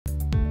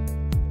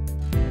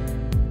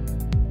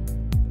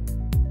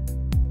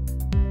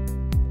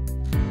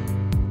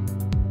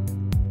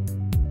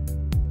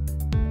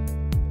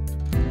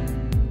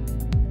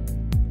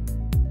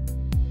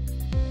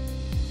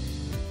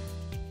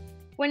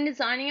When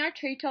designing our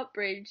treetop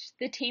bridge,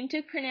 the team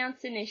took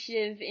pronounced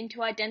initiative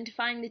into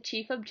identifying the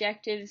chief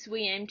objectives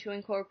we aimed to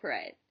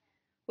incorporate.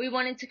 We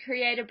wanted to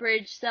create a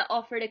bridge that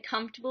offered a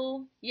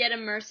comfortable, yet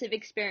immersive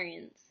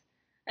experience,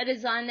 a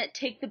design that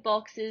ticked the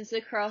boxes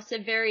across a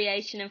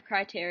variation of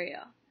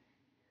criteria.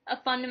 A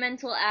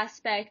fundamental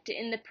aspect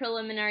in the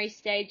preliminary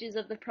stages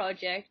of the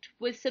project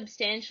was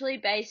substantially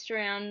based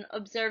around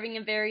observing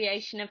a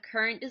variation of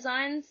current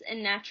designs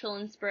and natural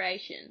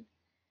inspiration.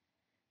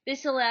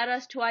 This allowed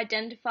us to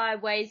identify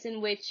ways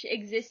in which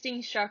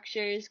existing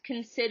structures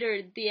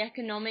considered the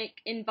economic,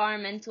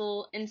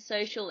 environmental, and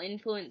social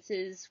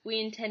influences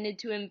we intended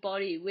to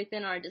embody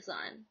within our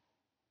design.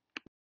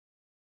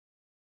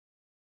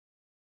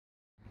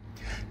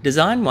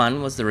 Design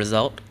 1 was the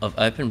result of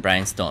open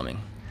brainstorming,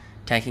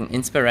 taking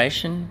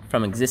inspiration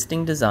from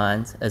existing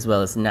designs as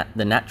well as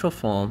the natural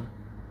form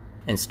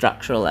and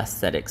structural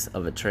aesthetics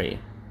of a tree.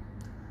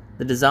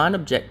 The design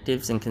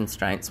objectives and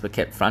constraints were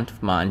kept front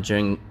of mind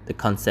during the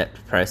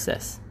concept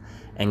process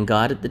and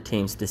guided the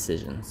team's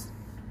decisions.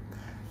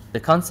 The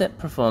concept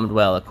performed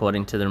well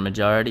according to the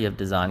majority of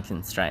design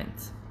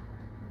constraints.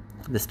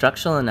 The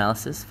structural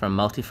analysis from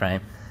multi-frame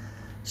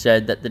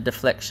showed that the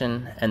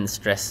deflection and the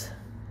stress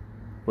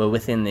were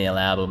within the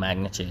allowable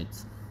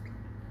magnitudes.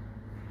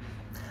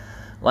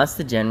 Once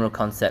the general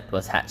concept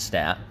was hatched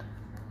out,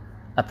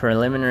 a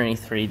preliminary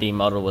 3D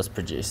model was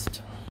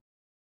produced.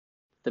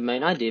 The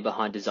main idea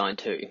behind Design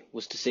 2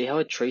 was to see how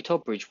a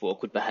treetop bridge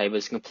walk would behave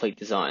as a complete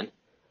design.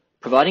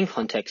 Providing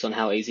context on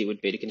how easy it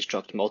would be to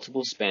construct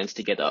multiple spans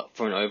together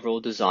for an overall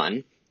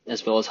design,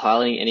 as well as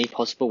highlighting any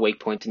possible weak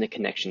points in the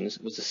connections,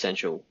 was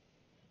essential.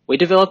 We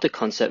developed a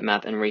concept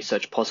map and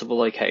researched possible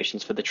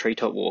locations for the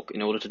treetop walk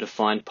in order to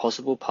define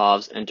possible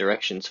paths and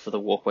directions for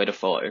the walkway to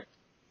follow.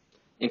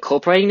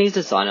 Incorporating these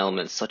design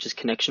elements such as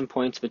connection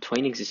points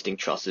between existing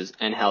trusses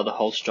and how the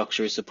whole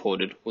structure is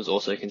supported was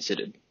also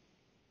considered.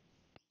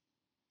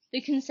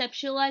 The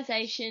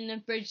conceptualization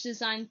of Bridge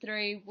Design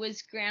 3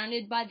 was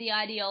grounded by the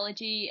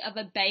ideology of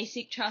a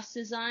basic truss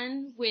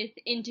design with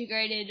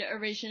integrated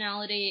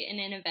originality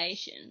and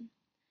innovation.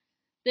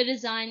 The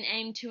design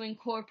aimed to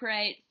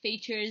incorporate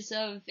features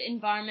of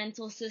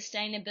environmental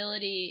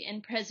sustainability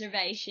and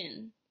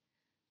preservation.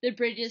 The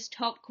bridge's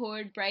top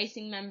chord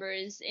bracing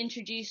members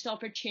introduced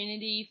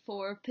opportunity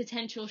for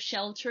potential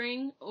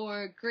sheltering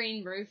or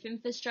green roof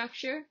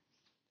infrastructure.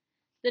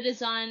 The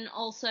design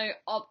also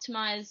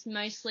optimized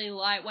mostly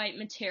lightweight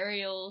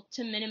material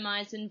to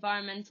minimize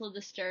environmental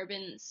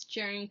disturbance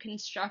during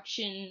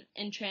construction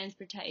and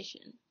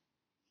transportation.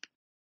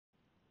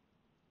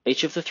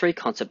 Each of the three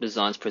concept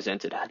designs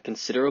presented had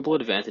considerable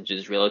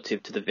advantages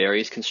relative to the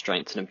various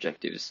constraints and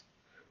objectives.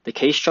 The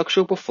key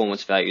structural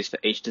performance values for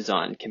each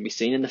design can be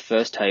seen in the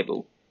first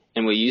table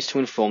and were used to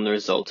inform the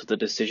results of the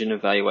decision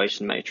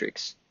evaluation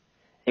matrix.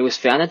 It was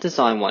found that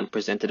Design 1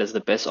 presented as the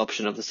best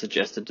option of the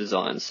suggested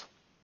designs.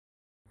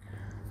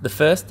 The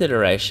first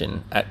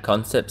iteration at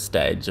concept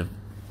stage of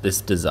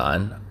this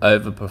design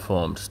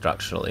overperformed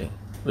structurally,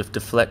 with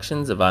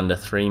deflections of under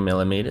 3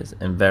 mm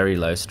and very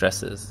low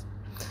stresses.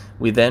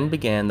 We then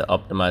began the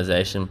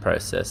optimization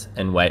process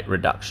and weight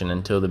reduction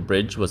until the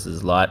bridge was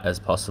as light as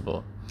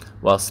possible,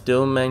 while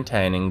still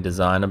maintaining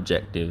design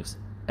objectives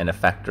and a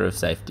factor of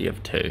safety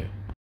of 2.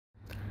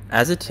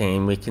 As a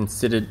team, we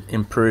considered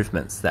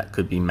improvements that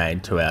could be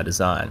made to our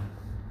design.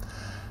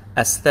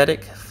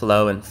 Aesthetic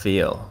flow and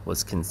feel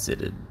was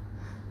considered.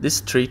 This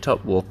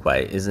treetop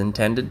walkway is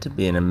intended to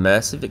be an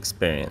immersive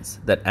experience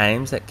that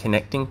aims at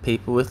connecting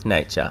people with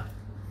nature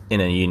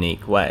in a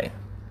unique way.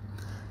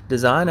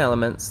 Design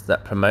elements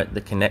that promote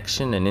the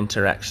connection and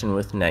interaction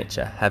with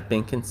nature have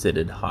been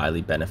considered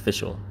highly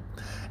beneficial.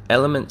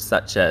 Elements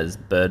such as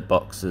bird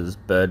boxes,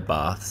 bird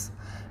baths,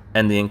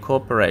 and the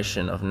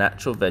incorporation of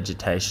natural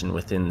vegetation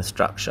within the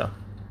structure.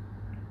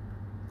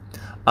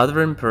 Other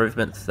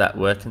improvements that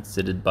were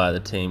considered by the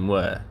team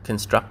were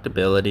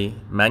constructability,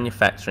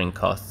 manufacturing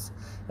costs,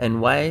 and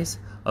ways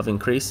of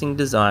increasing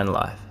design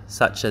life,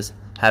 such as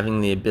having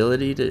the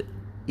ability to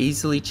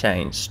easily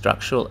change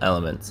structural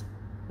elements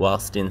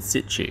whilst in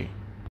situ.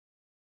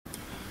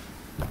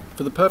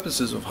 For the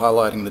purposes of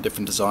highlighting the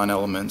different design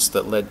elements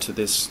that led to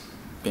this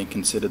being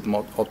considered the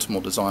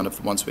optimal design of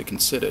the ones we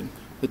considered,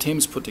 the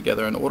teams put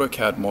together an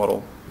AutoCAD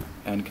model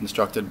and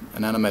constructed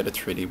an animated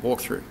 3D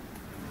walkthrough.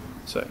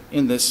 So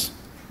in this,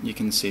 you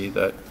can see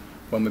that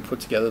when we put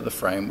together the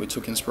frame, we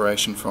took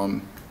inspiration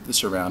from the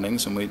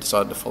surroundings and we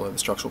decided to follow the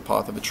structural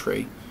path of a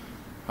tree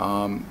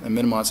and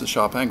minimize the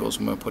sharp angles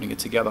when we were putting it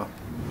together.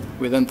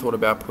 We then thought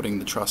about putting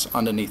the truss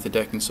underneath the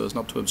decking so as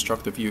not to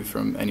obstruct the view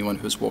from anyone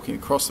who's walking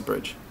across the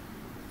bridge.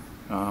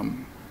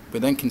 We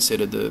then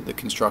considered the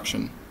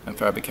construction and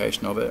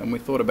fabrication of it, and we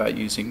thought about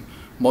using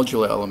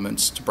modular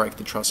elements to break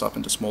the truss up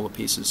into smaller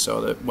pieces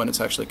so that when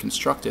it's actually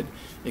constructed,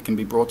 it can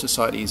be brought to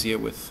site easier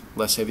with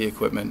less heavy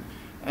equipment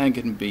and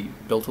can be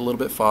built a little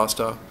bit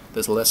faster.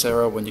 There's less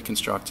error when you're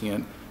constructing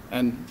it,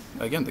 and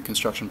again, the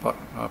construction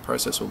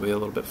process will be a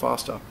little bit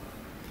faster.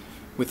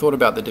 We thought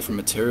about the different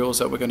materials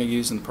that we're going to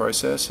use in the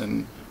process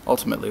and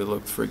ultimately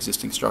looked for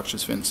existing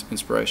structures for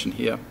inspiration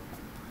here.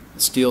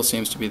 Steel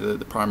seems to be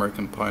the primary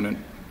component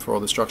for all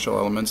the structural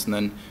elements, and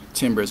then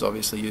timber is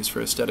obviously used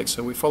for aesthetics.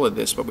 So we followed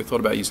this, but we thought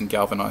about using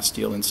galvanized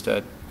steel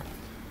instead.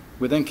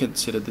 We then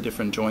considered the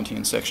different jointing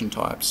and section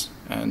types,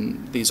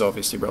 and these are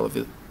obviously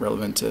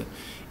relevant to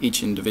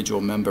each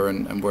individual member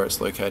and where it's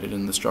located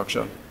in the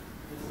structure.